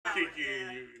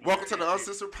Welcome to the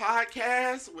Uncensored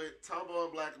Podcast with Tumbo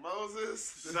and Black Moses.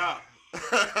 Stop.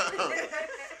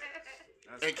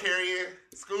 And Carrie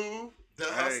School, the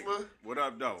hustler. What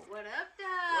up, though? What up,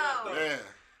 though? Yeah.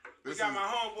 We got my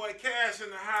homeboy Cash in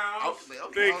the house.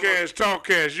 Think cash, talk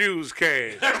cash, use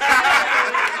cash.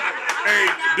 Hey,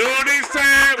 during these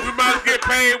times, we must get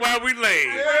paid while we lay. You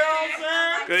know what I'm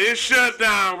saying? Because it's shut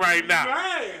down right now.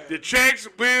 Man. The checks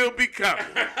will be coming.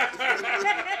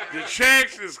 The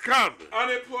checks is coming.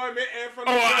 Unemployment and from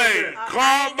the Hey,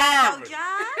 call Marvin.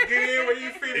 Get in where you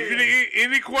fit If in. you need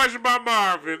any question about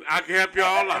Marvin, I can help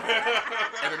y'all out.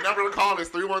 And the number to call is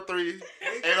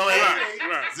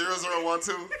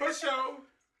 313-808-0012. For sure.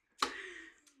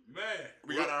 Man.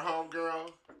 We got our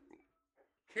homegirl.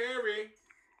 Carrie.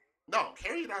 No,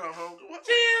 Carrie not our homegirl. What?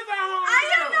 She is our homegirl. I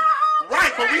am not.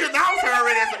 Right, but we announced her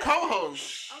already as a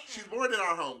co-host. Okay. She's more than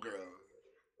our homegirl.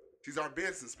 She's our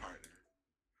business partner.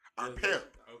 Our pimp.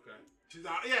 Okay. She's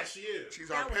our, yeah, she is. She's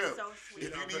our That was pimp. so sweet.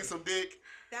 If you need some dick,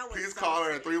 That was please so call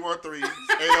her sweet. at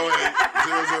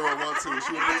 313-808-0012.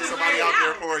 She will bring somebody out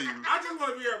there for you. I just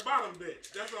want to be her bottom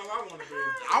bitch. That's all I want to be.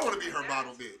 I want to be her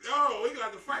bottom bitch. Oh, we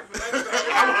got to fight for that.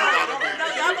 I want her bottom bitch. No,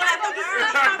 y'all gonna have to learn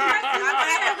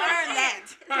that.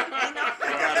 You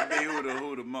gotta be who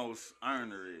the most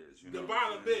earner is. You The know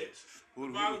bottom bitch. Who The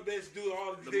the bottom bitch do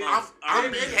all the the things. most I'm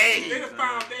earner. behaved. They the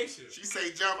foundation. She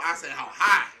say jump, I say how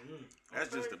high. That's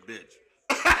just a bitch.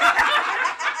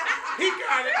 He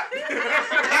got it.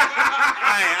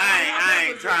 I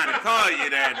ain't trying to call you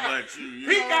that, but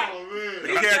He got it.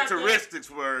 the characteristics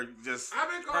were just I've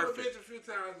been called perfect. a bitch a few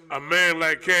times. A man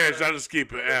like cash, I just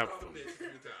keep it I've been after. called a bitch a few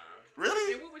times.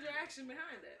 Really? And what was your action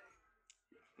behind that?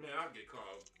 Man, I get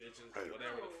called bitches,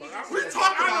 whatever the fuck. We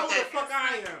talked I know about who the that. fuck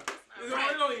I am. It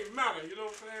don't even matter, you know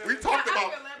what I'm saying? We talked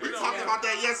about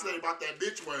that yesterday, about that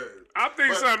bitch word. I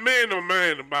think But- some men don't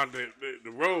mind about the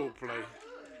role play.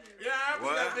 Yeah, I be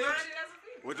What? that bitch.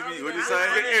 What you mean? What you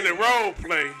say? In the role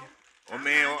play. A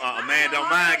man don't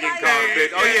mind getting called a bitch.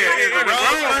 Oh yeah, In in the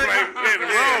role play. In the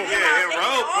role play. Yeah, in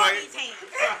role play.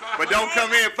 But don't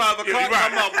come in 5 o'clock. Yeah, you right.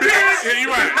 Come on, bitch. Yeah, you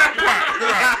right.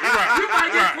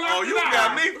 Oh, you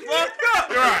got me fucked up.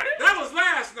 You're right. That was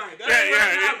last night. That Yeah, was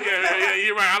last night.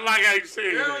 you're right. I like how you said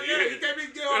it. Yeah, you can't be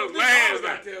getting all It the was bitch all last the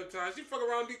night. goddamn time. She fuck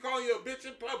around and be calling you a bitch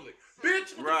in public.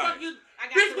 Bitch, what Right. the fuck you...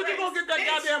 Bitch, when you gonna get that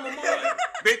goddamn ammonia?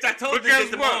 Bitch, I told But you to guess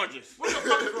get the what? oranges. What the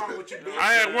fuck is wrong with you, bitch?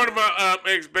 I had one of my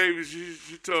ex-babies,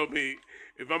 she told me,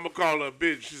 if I'm going to call her a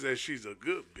bitch, she said she's a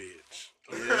good bitch.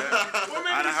 What made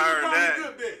I you done heard call that. me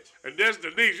good bitch? And that's the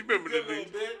niece. You remember Good the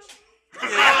little niece? bitch.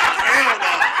 Hell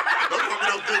no. Don't call me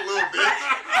no good little bitch.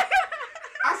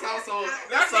 I saw so.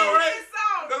 That's all right.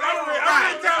 Cause I'm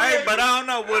Hey, but I don't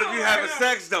know. What if you having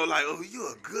sex though? Like, oh, you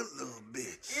a good little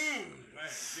bitch.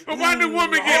 But why do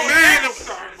women get mad?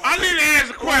 I need to ask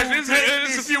a question.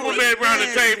 There's a few women around the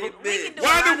table.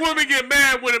 Why do women get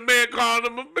mad when a man calls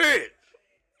them a bitch?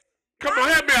 Come on,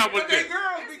 help me out with But they this.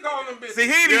 girls be calling them bitches. See,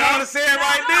 he didn't want to say it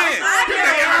right then. Right, you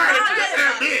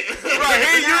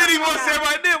didn't want to say it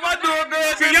right then. Why do a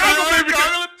girl See, y'all gonna make me,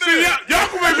 y'all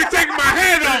gonna make me take my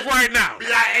hand off right now.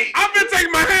 I've been taking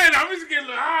my hand off. I'm just getting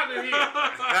a little hot in here.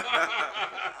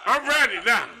 I'm ready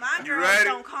now. My You girls ready?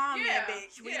 don't call me a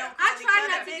bitch. We don't call I each try other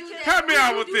not to do bitches. that. Help me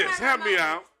out with this. Help me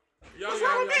out. What's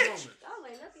wrong with bitch? Oh,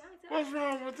 ain't nothing. I ain't telling What's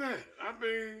wrong with that? I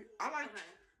mean, I like you.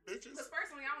 bitches. Because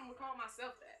personally, I don't call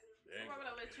myself that. Why would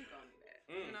I let you call me that?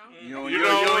 You know? You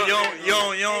don't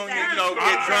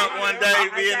get drunk one day,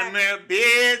 be in the mirror,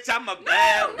 bitch, I'm a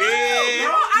bad bitch.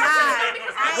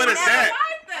 What is that?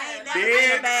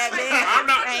 Bitch. Bad bitch. I'm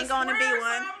not- Ain't gonna be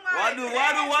one. Why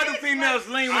do females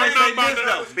lean when I'm they not say about this to-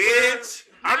 though? Bitch.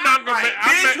 I'm not gonna.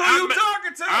 Bitch, who you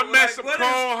talking to? I met some Like, what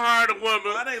is- cold-hearted Why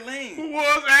woman they lean? who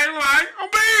was acting like a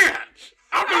bitch.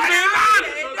 I'm just being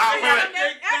honest.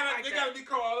 They gotta be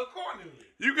called accordingly.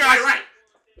 You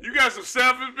got some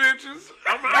selfish bitches.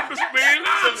 I'm just being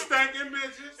Some honest. stinking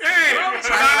bitches. Yeah,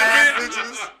 Ass bitches.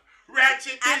 bitches.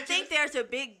 Ratchet bitches. I think there's a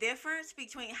big difference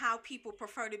between how people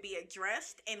prefer to be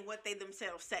addressed and what they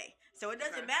themselves say. So it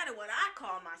doesn't matter what I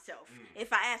call myself.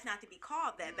 If I ask not to be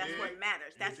called that, that's what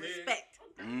matters. That's respect.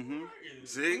 Mm-hmm.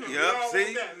 See,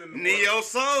 see, Neo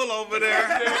Soul over there.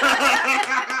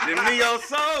 The Neo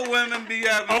Soul women be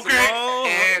having some whole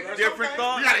different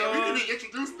thoughts. We need to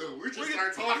introduce them. We just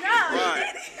start talking.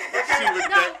 Right. She was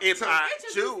the if I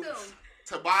choose.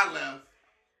 To my left,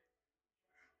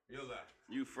 You're left.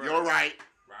 You from your right,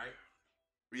 Right?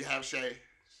 we have Shea.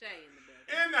 Shea in the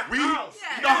bed. In the We, house.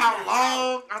 you know how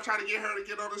long I'm trying to get her to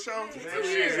get on the show? She's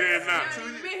here now.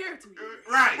 You've been here 2 years.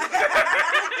 Right.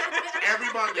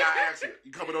 Every Monday I ask her,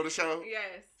 you coming on the show?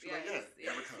 Yes, She's like, yes, yeah,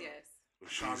 never come. yes.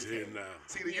 She's here now.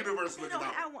 See, the universe looking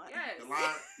out. Yes. The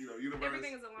line, universe.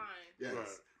 Everything is aligned. Yes. Right.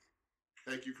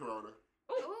 Thank you, Corona.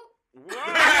 What?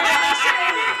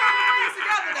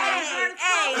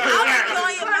 Hey, I'm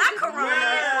enjoying my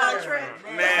Corona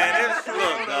trip. Man, this look,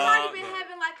 Everybody dog. been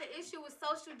having like an issue with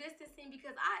social distancing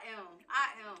because I am. I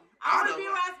I want to know. be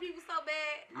around people so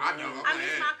bad. I know. I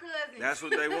miss my cousin. That's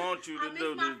what they want you to I miss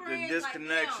do. my The friends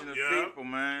disconnection like of them. people,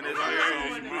 man. It's Yeah.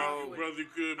 crazy, Yeah. bro. Brother, you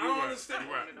could be I don't right. understand.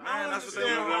 Right. Man, that's what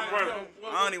they understand want. why-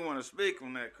 I don't even want to speak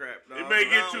on that crap, dog. It may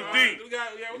get too deep. We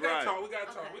got Right. to talk. We got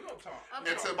to talk. We gonna talk. Okay.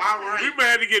 And to my right, We may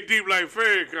have to get deep like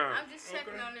Farrakhan. I'm just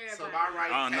checking on everybody. to my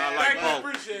right, Oh, no, I Cass. like Thank you, Pope.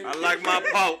 appreciate it. I like my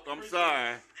Pope. I'm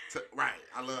sorry. Right,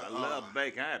 I love. I love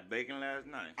bacon. I had bacon last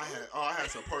night. I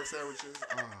had some pork sandwiches.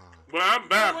 Well, I'm Wait,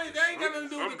 Baptist. that ain't got nothing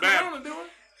to do I'm with the Baptist. corona, do it?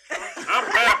 I'm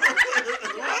Baptist.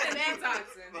 What's an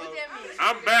antitoxin? What that mean?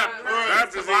 I'm Baptist.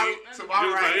 Baptist To my eat to just my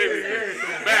like right,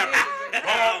 anything. Baptist.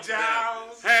 Hog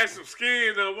jowls. Had some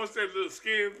skin, what's that little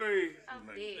skin thing? I'm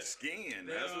Like dead. the skin.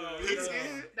 That's what pig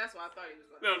skin. That's what I thought he was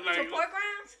going to No, like, Pork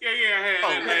rinds? yeah, I had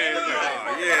that last night.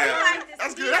 Oh, yeah. I like this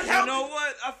That's skin. good. That's You healthy. know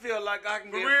what? I feel like I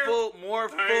can For get real? more I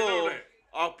ain't know full that.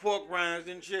 of pork rinds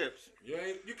than chips. You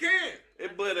can.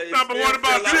 But it No, but still what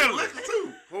about feel like- chitlins?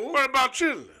 Too. What about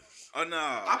chitlins? Oh, no.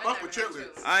 I fuck with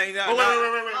chitlins. I ain't But got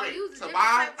Oh, wait. you was a To different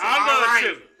my, type to of- I my love right,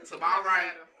 chitlins. to my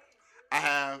right, I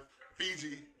have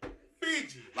Fiji,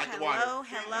 Fiji. like the water.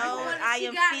 Hello. I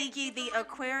am got it. Fiji the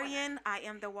Aquarian. I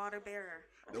am the water bearer.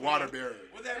 The water bearer.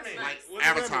 What that mean? Like What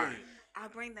does that Avatar. mean? I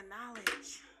bring the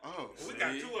knowledge. Oh, We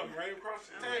got two of them right across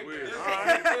the table. Weird. This All gonna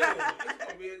right. be good. This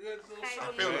gonna be a good little Hey, I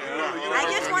something. feel it. Yeah.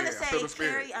 I just want to I feel say, the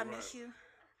spirit. Carrie, I miss you.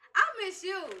 I miss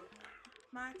you.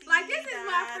 Like this is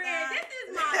my friend. This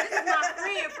is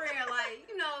my friend. Like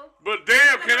But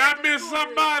damn, can I miss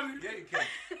somebody? Yeah, you can.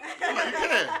 Oh, you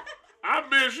can. I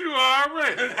miss you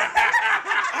already.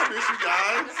 I miss you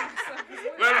guys.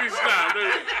 Let me stop.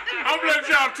 I'm gonna let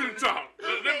y'all two talk.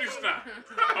 Let me stop.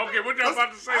 Okay, what y'all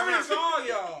about to say I miss now? all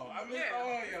y'all. I miss all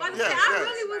Like y'all. I said, Yes, I yes.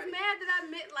 really was mad that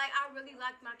I really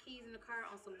locked my keys in the car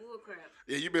on some bull crap.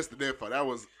 Yeah, you missed the info. That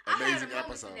was I had a amazing moment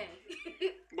episode.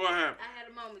 today. What happened? I had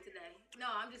a moment today. No,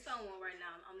 I'm just on one right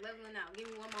now. I'm leveling out. Give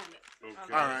me one moment.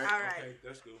 Okay. All right. All right. Okay,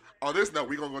 that's good. On this note,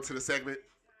 we're gonna go to the segment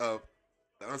of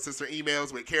the uncensored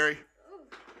emails with Carrie.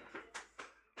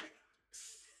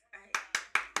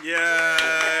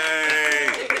 Yay!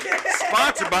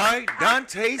 Sponsored by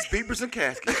Dante's Beavers and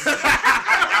Caskets. Oh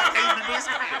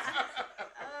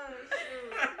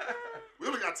shoot. We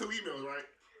only got 2 emails, right?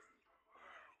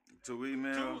 2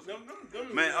 emails.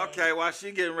 Them Man, okay, while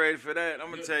she getting ready for that, I'm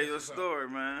gonna Yeah, tell you a that's what's up. story,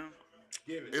 man.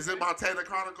 Give it. Is it Montana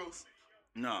Chronicles?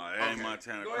 No, it ain't Okay.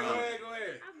 Montana Go ahead, Chronicles. go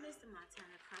ahead. I missed the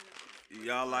Montana Chronicles.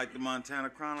 Y'all like the Montana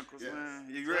Chronicles, Yes. man?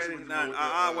 You Especially ready? when you Nah, go with the,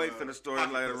 I'll wait for the story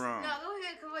pocket later pistol. on. No, go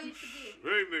ahead, cause what you forget.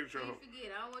 Big nigga You show.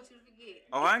 forget. I don't want you to forget.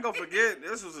 Oh, I ain't gonna forget.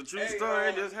 This was a true Hey, story.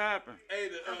 It just happened. Hey,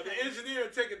 the engineer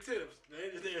taking tips. The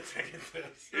engineer taking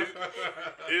tips.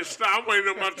 It stopped. I'm waiting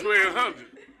on my 1200.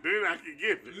 Then I can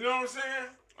get it. You know what I'm saying?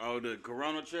 Oh, the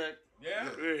Corona check? Yeah.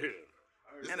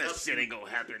 Yeah. And that shit ain't gonna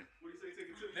happen.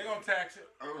 They gonna tax it.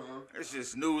 It's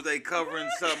just news they covering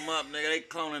something up, nigga. They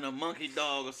cloning a monkey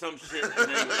dog or some shit. And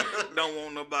they don't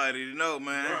want nobody to know,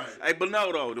 man. Right. Hey, but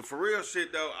no, though, the for real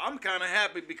shit, though, I'm kind of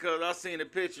happy because I seen the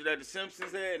picture that the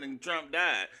Simpsons had and Trump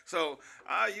died. So,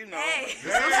 you know. Hey.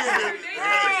 The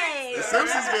Hey.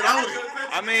 Simpsons been on it.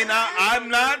 I mean, I'm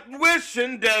not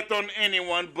wishing death on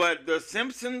anyone, but the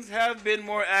Simpsons have been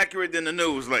more accurate than the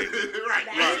news lately. Right.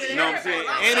 You know what I'm saying?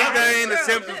 Anything the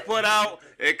Simpsons put out,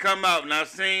 it come out. And I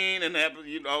seen, and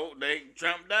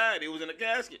Trump died. He was in a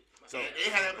casket. So They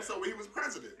had an episode where he was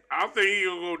president. I think he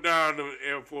gonna go down to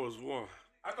Air Force One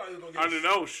I thought he was gonna get under the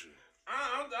ocean.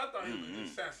 I thought he was gonna get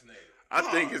assassinated. I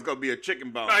think it's gonna be a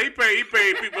chicken bone. No, he paid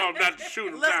people off not to shoot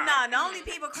him Look, down. the only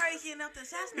people crazy enough to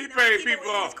assassinate He him paid are people people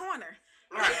in off. his corner.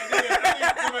 And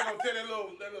then somebody gonna take that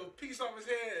little piece off his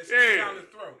head and stick it Yeah. down his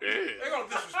throat. Yeah. They gonna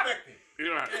disrespect him.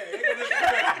 You're right. Yeah, they gonna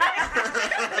disrespect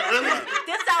him.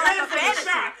 This sounds like a For the fantasy.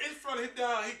 shot, it's from his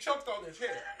he choked on his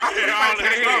head. I think he Yeah, might all the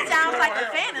catch It head. Corona. sounds like a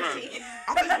Right. fantasy.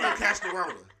 I think he'll catch the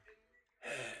Corona.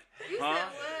 You Huh? said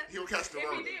what? He'll catch the If he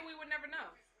Corona. did, we would never know.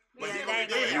 But Yeah, he they gonna ain't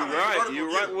be dead. gonna You I think right. Corona You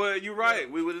gonna right. kill him. Well, you right.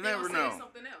 We would They never gonna say know.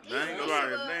 something else. They ain't He's gonna a say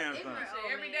a damn ignorant thing.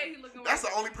 old Every man. day he looking That's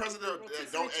like the only president that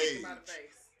rotisserie don't chicken age. by the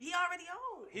face. He already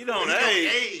old. He don't He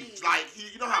age. Like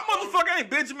you know how That motherfucker ain't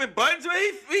Benjamin Button.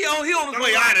 He on his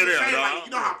way out of there, Like, dog.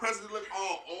 you know how presidents look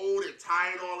all old and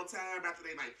tired all the time after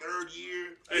they like 3rd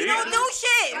year. He don't do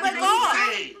shit but He's golf.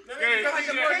 insane. Like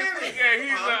a cannon.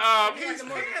 He's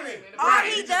cannon. All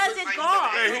he does is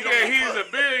golf. he's a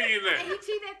And billionaire. he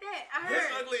cheated at that. I His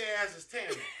heard. ugly ass is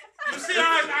tanning. You see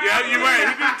how his eyes? Yeah, you're right.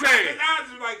 He didn't tell you. His eyes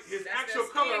is like his actual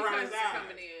color around his eyes.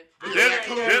 That's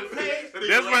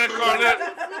what they call that.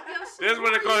 That's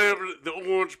what they call him, the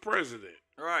orange president.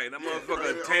 Right, that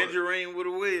motherfucker tangerine with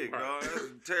a wig, dog. That's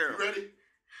terrible. You ready?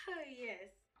 Oh, yes.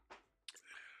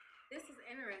 This is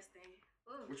interesting.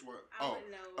 Ooh, Which one? I would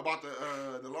know. About the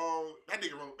long. That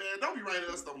nigga wrote. Man, don't be writing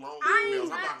us them long I emails.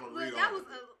 ain't I'm not gonna read that all was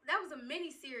of it. that was a mini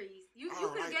series. You I could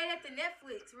don't have like gave that to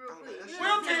Netflix real quick. that You shit.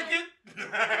 know We'll what I'm take saying? it.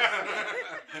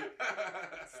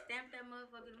 Stamp that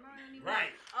motherfucker tomorrow.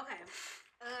 Right. Okay.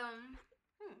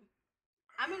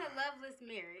 I'm in a loveless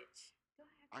marriage.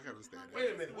 I can understand that.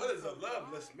 Wait a minute. What is a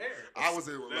loveless marriage? I was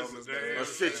in a loveless a marriage. A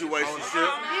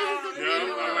situationship.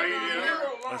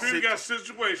 People got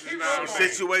situations now. A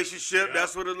situationship,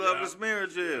 that's what a loveless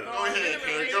marriage is. Go ahead,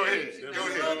 Karen. Go ahead. Go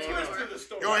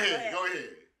ahead. Go ahead. Go ahead.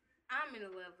 I'm in a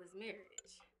loveless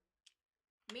marriage.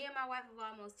 Me and my wife of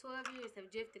almost 12 years have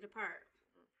drifted apart.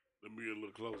 Let me get a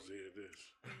little closer here. This.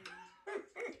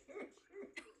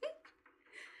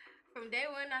 From day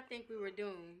one, I think we were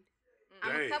doomed.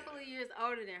 I'm a couple of years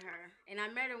older than her, and I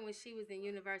met her when she was in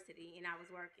university and I was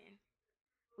working.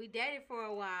 We dated for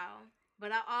a while,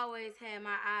 but I always had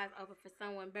my eyes open for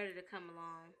someone better to come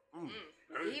along.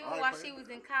 Even while she was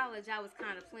in college, I was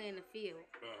kind of playing the field.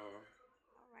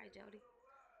 All right, Jody.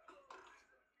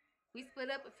 We split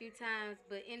up a few times,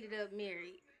 but ended up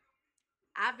married.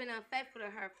 I've been unfaithful to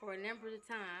her for a number of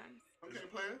times. Okay,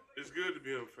 player. It's good to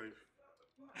be unfaithful.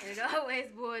 And it always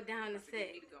boiled down to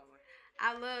sex.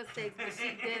 I love sex, but she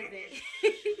doesn't.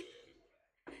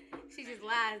 She just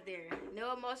lies there.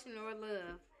 No emotion or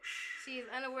love. She is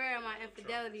unaware of my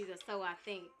infidelities, or so I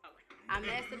think. I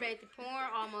masturbate to porn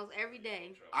almost every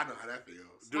day. I know how that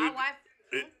feels. My wife...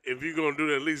 If you're going to do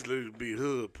that, at least let it be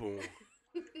hood porn.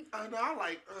 No, I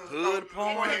like hood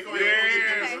porn. Go ahead. Go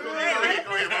ahead.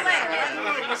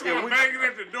 Banging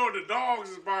at the door, the dogs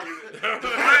is barking. The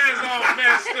hands all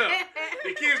messed up.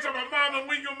 The kids talking about, Mama,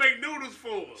 when you gonna make noodles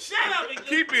for us? Shut up.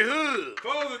 Keep it hood.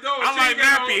 Close the door. I like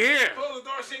nappy hair. Close the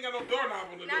door. She ain't got no doorknob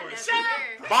on the door. Not Shut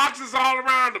up. Boxes all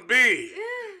around the bed.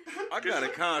 I gotta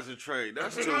concentrate.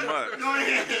 That's too much. Go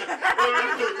ahead.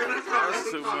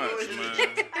 That's too much, man.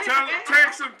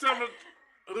 Text him, tell him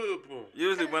hood porn.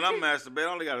 Usually when I masturbate,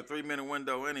 I only got a 3-minute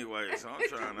window anyway, so I'm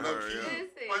trying to hurry up.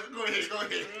 Listen, Go ahead.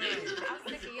 I'm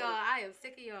sick of y'all. I am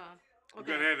sick of y'all. You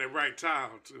gotta have that right towel,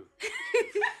 too.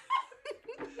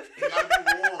 It gotta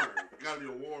be warm. It gotta be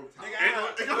a warm time.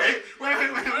 Wait.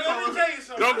 Let me tell you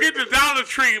something. Don't get the Dollar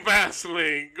Tree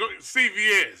Vaseline. Go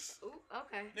CVS. Ooh,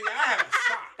 okay. Nigga, I have a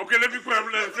sock. Okay, let me quiet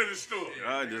and let her finish the story.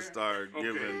 I just started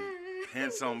giving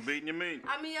hints on beating your meat.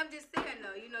 I mean, I'm just saying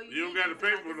though. You don't gotta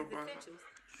pay for nobody.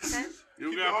 Okay? You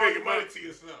Keep gotta all pick your him money up. to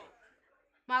yourself.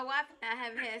 My wife and I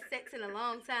haven't had sex in a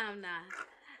long time now.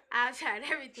 I've tried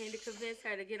everything to convince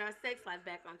her to get our sex life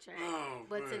back on track,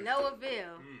 but to no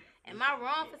avail. Am I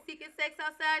wrong for seeking sex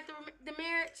outside the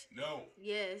marriage? No.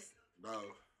 Yes. No.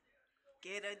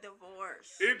 Get a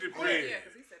divorce. It depends.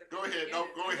 Go ahead. No,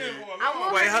 go ahead.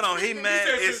 Wait, hold on. He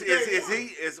mad? said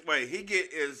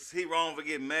Is he wrong for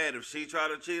getting mad if she try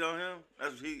to cheat on him?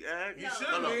 That's what he asked. He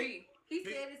should be. He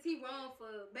said, is he wrong for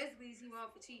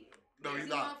cheating? No, he's Is he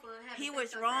not. wrong for having He sex was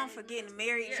outside wrong his for marriage? getting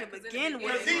married to begin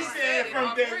Because with. he said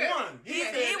from day one. He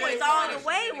was all the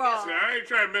way wrong. See, I ain't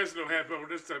trying to mess no happen on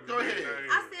this type of Go thing. ahead.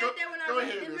 I said that when I Go was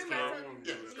ahead, in Miss the Carl.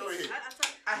 Yes, go ahead.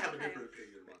 I have a different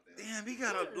opinion about that. Damn, he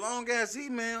got a long ass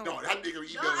email. No, that nigga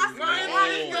email I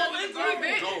is said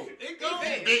It goes. Go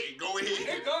ahead.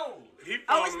 It goes. He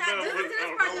Oh, fall it's in not love good. with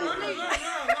Listen to this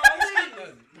part. No,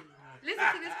 Listen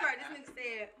to this part. This nigga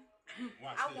said,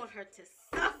 I want her to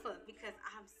suffer because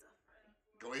I'm suffering.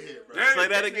 Go ahead, bro. That- Say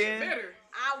that again.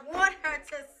 I want her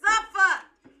to suffer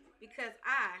because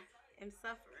I am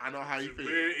suffering. I know how you feel.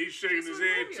 Man, he's shaking his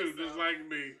head too, just like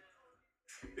me.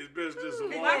 It's best just to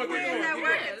My walk with friends at him.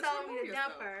 work had told me to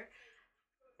dump her.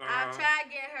 I tried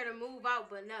getting her to move out,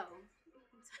 but no.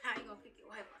 I ain't gonna pick your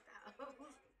wife out the house.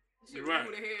 She You're right.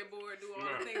 do the headboard, do all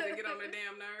the things that get on their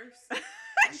damn nerves.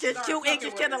 Just 2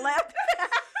 inches to the left.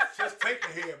 Just take the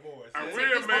headboard. A Take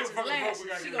real this man- motherfucking book we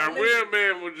gotta get A on. real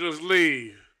man would just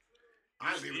leave.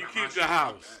 I ain't leaving You out keep my the shit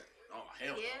house. like that. Oh,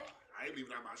 hell no. Yeah. I ain't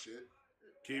leaving out my shit.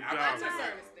 Keep I the got house.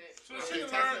 So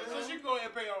she can go ahead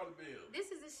and pay all the bills.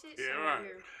 This is a shit Yeah, show right.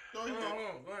 here. Go Hold ahead.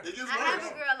 on, go ahead. It gets I have a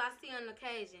worse. girl I see on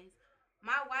occasions.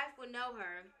 My wife would know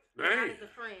her Dang. as a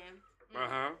friend.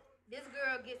 Uh-huh. This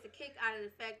girl gets a kick out of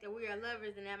the fact that we are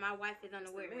lovers and that my wife is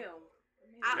unaware. Mail.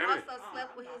 I Damn. also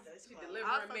slept with She his. delivering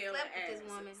I also mail slept and with this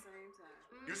address woman. at the same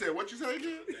time. You said what you say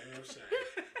again? Damn shame.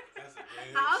 That's a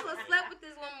damn I also shame. slept with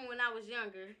this woman when I was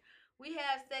younger. We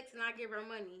have sex and I give her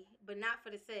money, but not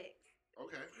for the sex.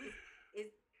 Okay.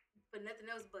 for nothing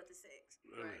else but the sex.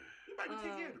 Right. You might be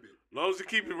taking care of the bitch. As long as you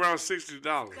keep it around $60.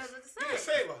 Because of the You can sex.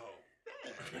 save a hoe.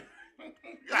 You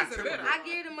got That's a to better- I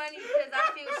give her the money because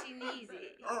I feel she needs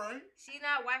it. All right. She's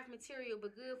not wife material,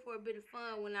 but good for a bit of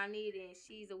fun when I need it, and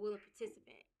she's a willing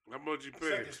participant. How much you pay?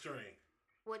 Second string.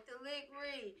 What the lick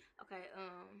read? Okay,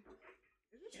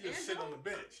 She just sit on the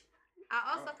bench.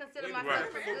 I also consider Right.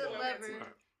 myself a good Right. lover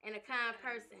and a kind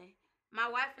person. My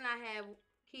wife and I have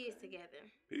kids together.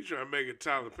 He trying to make a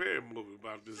Tyler Perry movie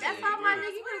about this. That's all my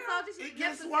nigga. You could have told this It shit.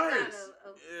 gets Netflix worse. out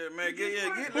of- Yeah, man, get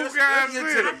Who let's guys get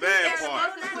is? to the I bad think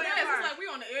part. that's Well, yes, it's like we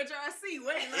on the edge of our seat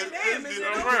waiting. Like, It's- damn, it's is it the-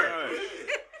 over?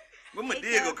 Right. When my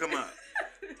dig gonna come out?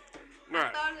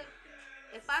 Right.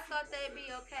 If I thought they'd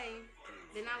be okay,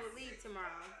 then I would leave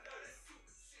tomorrow.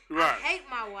 I Right. hate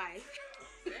my wife.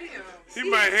 Damn. He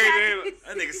might hate that.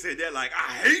 That nigga said that like,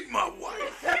 I hate my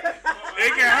wife.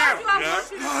 It can happen, I yeah.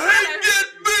 I hate that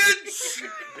bitch.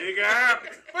 It can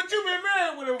happen. But you been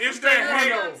married with her It's for day that one, hate.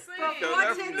 though. Yo,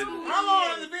 that's from the- How long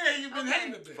has it been you been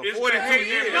hating the bitch? For It's 42 that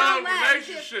years. hate Don't in lie. love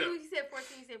relationship. You said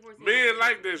 14. You said 14. Men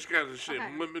like this kind of shit.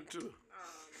 Okay. Women too.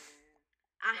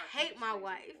 I hate my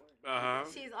wife. Uh huh.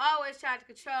 She's always tried to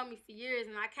control me for years,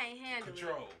 and I can't handle it.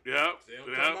 Control. Yep. See, I'm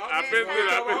Yep. talking about- I've been There's there.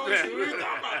 I've times- been We talking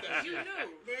about there. that You shit.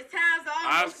 knew. There's times I I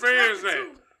almost experienced struck that. her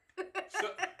too.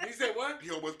 So, he said what? He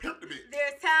almost pimped the bitch.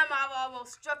 There's time I've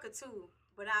almost struck her too,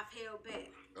 but I've held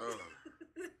back.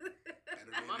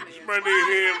 My man. Somebody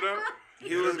need him though.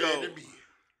 He was going. going.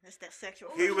 That's that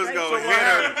sexual. He was frustration. going to hit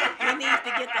her. He needs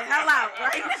to get the hell out,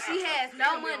 right? She has They no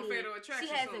gonna be on money. Fatal Attraction,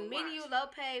 She has so a watch. menial,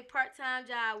 low-paid, part-time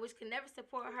job which can never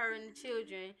support her and the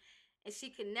children, and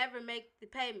she can never make the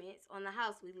payments on the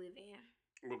house we live in.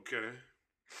 Okay.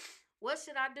 What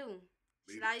should I do?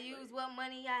 Should I use what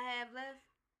money I have left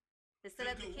to set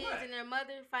To up the do kids what? and their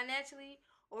mother financially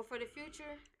or for the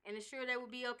future and ensure they will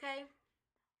be okay?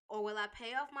 Or will I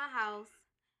pay off my house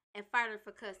and fight her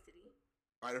for custody?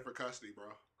 Fight her for custody, bro.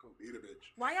 Need a bitch.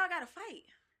 Why y'all gotta fight?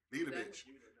 Need a bitch.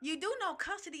 You do know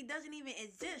custody doesn't even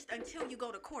exist until you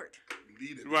go to court.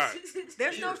 Need a bitch. Right.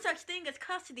 There's no such thing as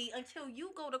custody until you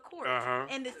go to court, Uh-huh.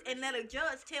 and let a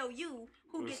judge tell you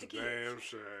who That's gets the a kids. damn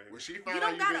shame. When she You find out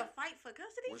don't you gotta been, fight for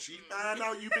custody. when she find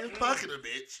out you been fucking a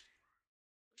bitch,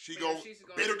 she gon' she's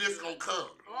gonna bitterness do gonna it. come.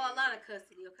 Oh, a lot of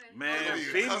custody, okay? Man, Oh,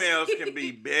 yeah. females can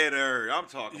be better. I'm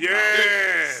talking Yeah.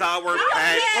 about sour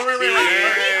patch. yeah. Wait.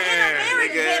 Yeah. Very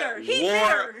bitter. He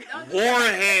bitter.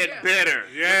 Warhead better.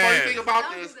 Funny Yeah. thing about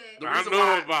Don't do this, that. the I reason know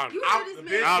why about it. You I- do the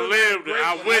this bitch man. I lived it.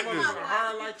 I witnessed it.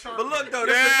 Hard like But look though,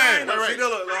 this Yeah. the thing though. Wait, See,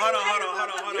 look, hold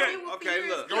on. Yeah. Okay,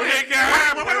 look. Go ahead, It can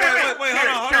happen. Wait,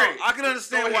 hold Carry. on. I can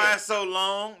understand Go why ahead. it's so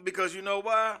long because you know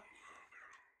why?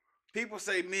 People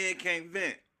say men can't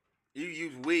vent. You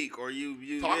use weak or you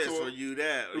use Talk this to or him. you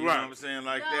that. You know Right. what I'm saying?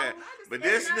 Like No, that. I But understand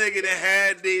this not nigga to that vent.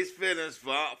 had these feelings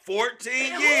for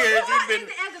 14 And years. why He been is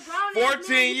it as a grown-ass 14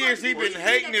 man, you years, supposed to he be been that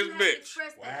hating you this have to bitch.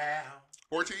 express that? Wow.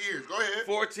 14 years. Go ahead.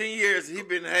 14 years he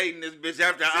been hating this bitch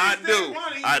after Since I day do.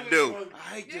 one, he I was do. supposed- I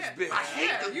hate Yeah. this bitch. I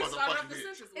hate this You started off motherfucking the bitch.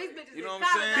 sentence These with. bitches You know is what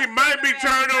I'm saying? He might be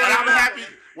turned on. And I'm happy.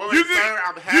 Wait, You sir,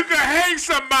 I'm can, happy. you can hate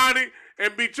somebody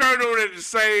and be turned on at the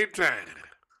same time.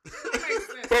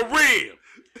 For real.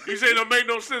 You say it don't make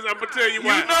no sense. I'm gonna tell you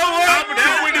why. You know what? I'm gonna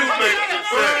tell you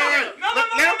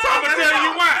That why. I'm gonna tell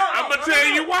you why. I'm gonna tell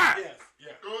you why. Yes,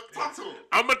 yeah. Go talk to him.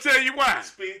 I'm gonna tell you why.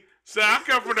 Speak. So I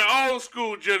come from the old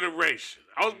school generation.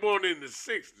 I was born in the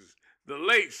 60s, the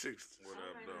late 60s. What up,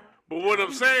 though? But what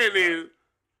I'm saying is,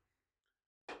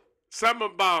 something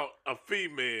about a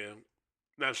female.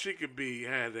 Now she could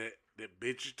have that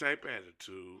bitchy type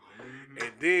attitude,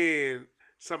 and then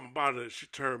something about her. She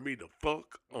turned me the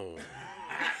fuck on.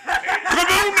 Come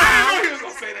on I now, knew he was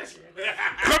gonna say that shit.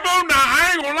 come on now.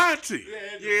 I ain't gonna lie to you.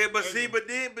 Yeah, but then.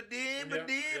 But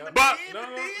No.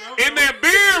 in that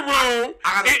bedroom,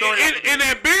 I got a story after in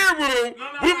that bedroom, No,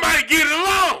 we might get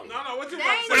along. No, what you They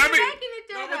about ain't to But say? I mean- making it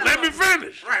there, though. Let me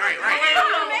finish. Right.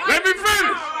 Let me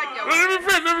finish. I like Let me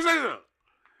finish. Let me say something.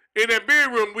 In that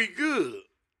bedroom, we good.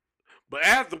 But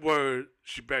afterward,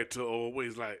 she back to her old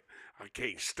ways like, I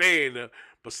can't stand her.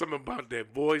 But something about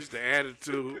that voice, the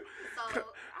attitude. So,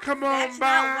 Come on, That's bye.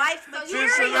 not wife So material.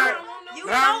 This and that. You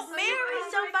Huh? don't marry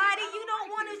somebody you don't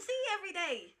want to see every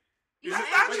day. you It's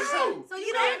ain't- not But true. so- So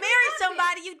You don't marry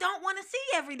somebody you don't want to see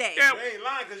every day. Yeah, They ain't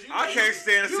lying because you. I can't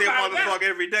stand to You see a like that. motherfucker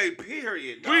every day,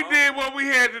 period. we dog. did what we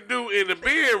had to do in the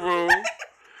bedroom.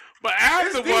 But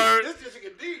afterward, This just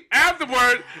get deep.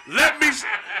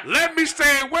 let me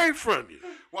stay away from you.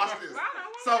 Watch this.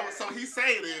 So he's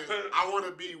saying is, I want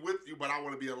to be with you, but I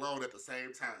want to be alone at the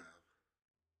same time.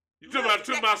 You talking about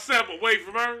took myself away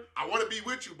from her? I want to be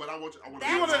with you, but I want you. He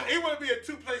want to be in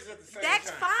two places at the same time.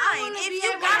 That's fine if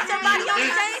you got somebody on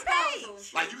the same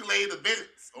page. Like you can lay in the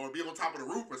vents or be on top of the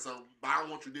roof or something, but I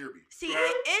don't want you near me. See,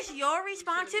 it's your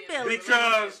responsibility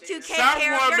because to take some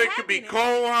care of your women can be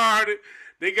cold-hearted.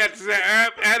 They got this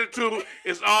attitude.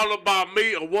 It's all about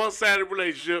me, a one-sided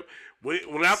relationship.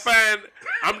 When I find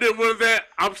I'm doing one of that,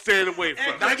 I'm staying away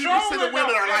from it. 90% of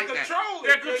women are like that.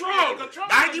 They're controlled.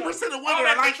 90% of women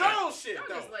are like that. Shit,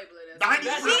 though. 90%.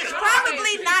 He's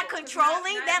probably not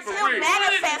controlling. That's him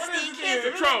manifesting his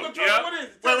control.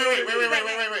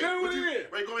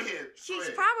 Wait, go ahead. She's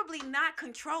probably not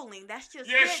controlling. That's just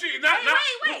That's his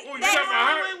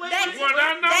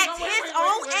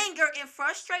own anger and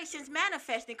frustrations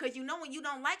manifesting. Because you know when you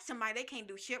don't like somebody, they can't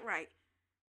do shit right.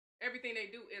 Everything they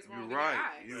do is wrong. You're right.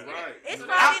 You're right. It's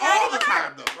not all the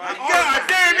time, though. God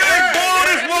damn, you ain't boil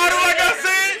this water like I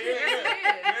said.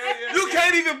 You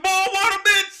can't even boil water,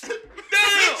 bitch.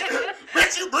 Damn.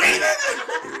 Bitch, you breathing?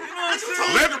 You know what I'm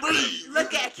saying? Let me breathe.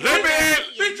 Look at you.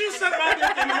 Bitch, you sat out there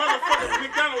in the motherfucking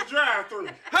McDonald's drive-thru.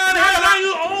 How the hell are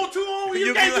you old, too old?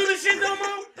 You can't do this shit no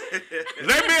more?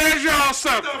 Let me ask y'all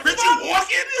something. Bitch, you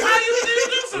walking? How you do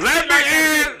this? Let me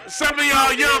ask some of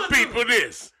y'all young people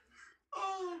this.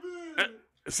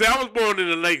 See, I was born in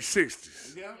the late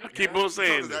 60s. I keep on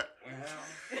saying that.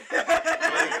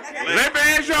 Let me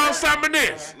ask y'all some of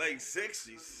this. Late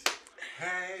 60s.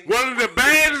 One of the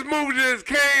baddest movies that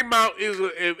came out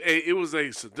it was a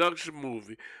seduction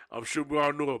movie. I'm sure we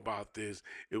all know about this.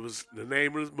 It was the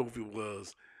name of this movie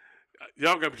was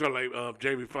y'all got me talking like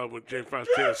Jamie Foxx when Jamie Foxx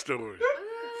tells stories.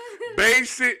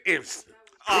 Basic Instinct.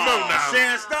 Come on now.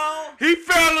 Sharon Stone? He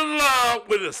fell in love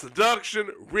with a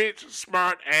seduction, rich,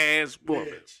 smart ass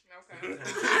woman.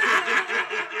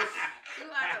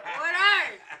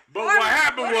 But what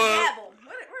happened was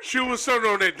she was sort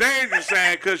of on that dangerous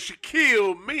side because she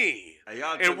killed men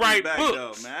and write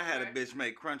books. Though, man. I had a bitch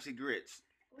make crunchy grits.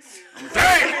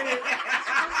 Damn!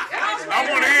 I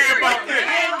want to hear about this.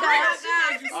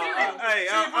 Hey,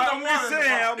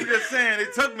 I'm just saying,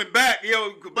 it took me back,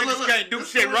 yo. Bitches can't do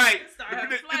shit right.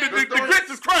 The grits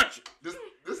is crunchy.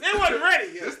 They wasn't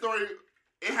ready yet. This story,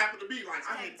 it happened to be like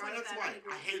I hate my ex-wife.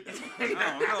 I hate that. I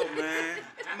don't know, man.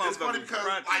 It's funny because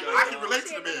like I can relate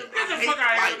to the man. I hate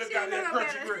that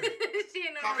crunchy grit.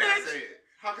 How can I say it?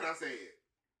 How can I say it?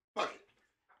 Fuck it.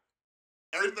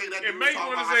 Everything that it makes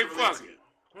one to say fuck it.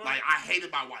 Like I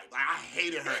hated my wife. Like I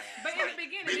hated her. But in the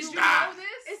beginning, did you know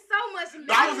this? It's so much.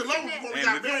 I was in love before we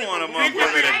got married. If you married. want a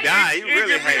motherfucker to die, you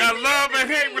really hate a love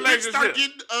and hate relationship. Start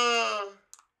getting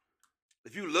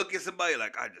If you look at somebody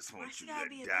like I just want you to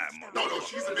die, no,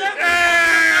 she's a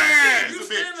bitch. You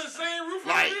stay in the same roof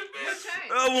like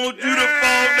I want you to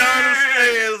fall down the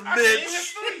stairs,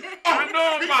 bitch. I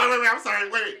know about wait, I'm sorry,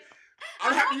 wait.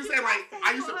 I'm happy you say like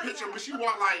I used to picture when she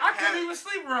walked like I couldn't even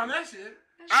sleep around that shit.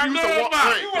 I know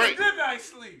about it. You want a good night's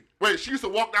sleep. Wait, she used to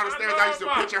walk down the stairs. I used to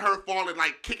picture her falling,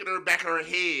 like kicking her back of her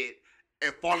head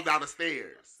and falling down the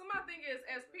stairs. So my thing is,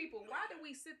 as people, why do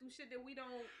we sit through shit that we don't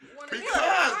want to do?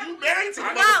 Because you married to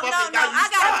the No, I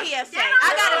got a PSA.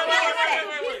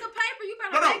 Piece of paper, you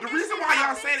better. No, the reason why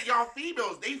y'all say that y'all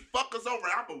females, they fuck us over.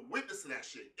 I'm a witness to that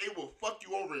shit. They will fuck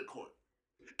you over in court.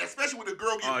 Especially when the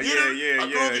girl get bitter. A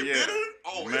girl get bitter.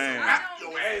 Oh, man. It's a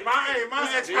wrap. Hey, my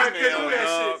ex-wife couldn't do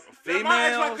that shit. My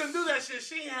ex-wife couldn't do that shit.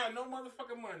 She ain't had no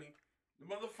motherfucking money. The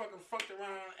motherfucker fucked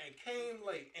around and came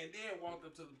late and then walked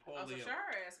up to the pole.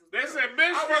 Sure ass was they said,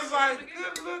 bitch. I was like,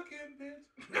 good looking,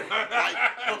 bitch. Like,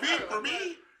 for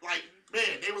me, like,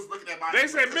 man, they was looking at my. They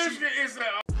said, Michigan is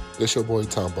a. This your boy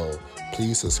Tumbo.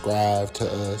 Please subscribe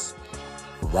to us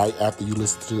right after you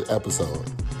listen to the episode.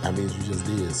 That means you just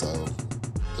did, so.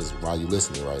 Because while you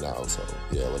listening right now, so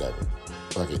yeah, whatever.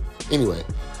 Fuck it. Anyway,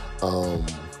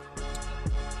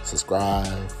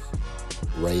 subscribe,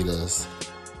 rate us,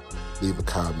 leave a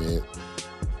comment,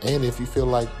 and if you feel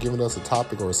like giving us a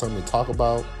topic or something to talk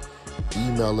about,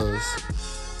 email us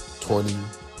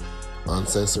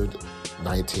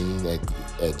 20uncensored19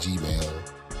 at gmail.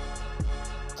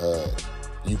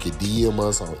 You can DM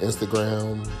us on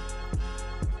Instagram,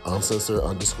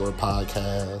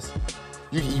 uncensored_podcast.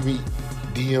 You can even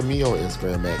DM me on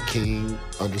Instagram at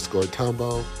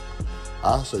king_tumbo.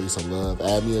 I'll show you some love.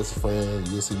 Add me as a friend.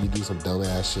 You'll see me do some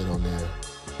dumbass shit on there.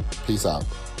 Peace out.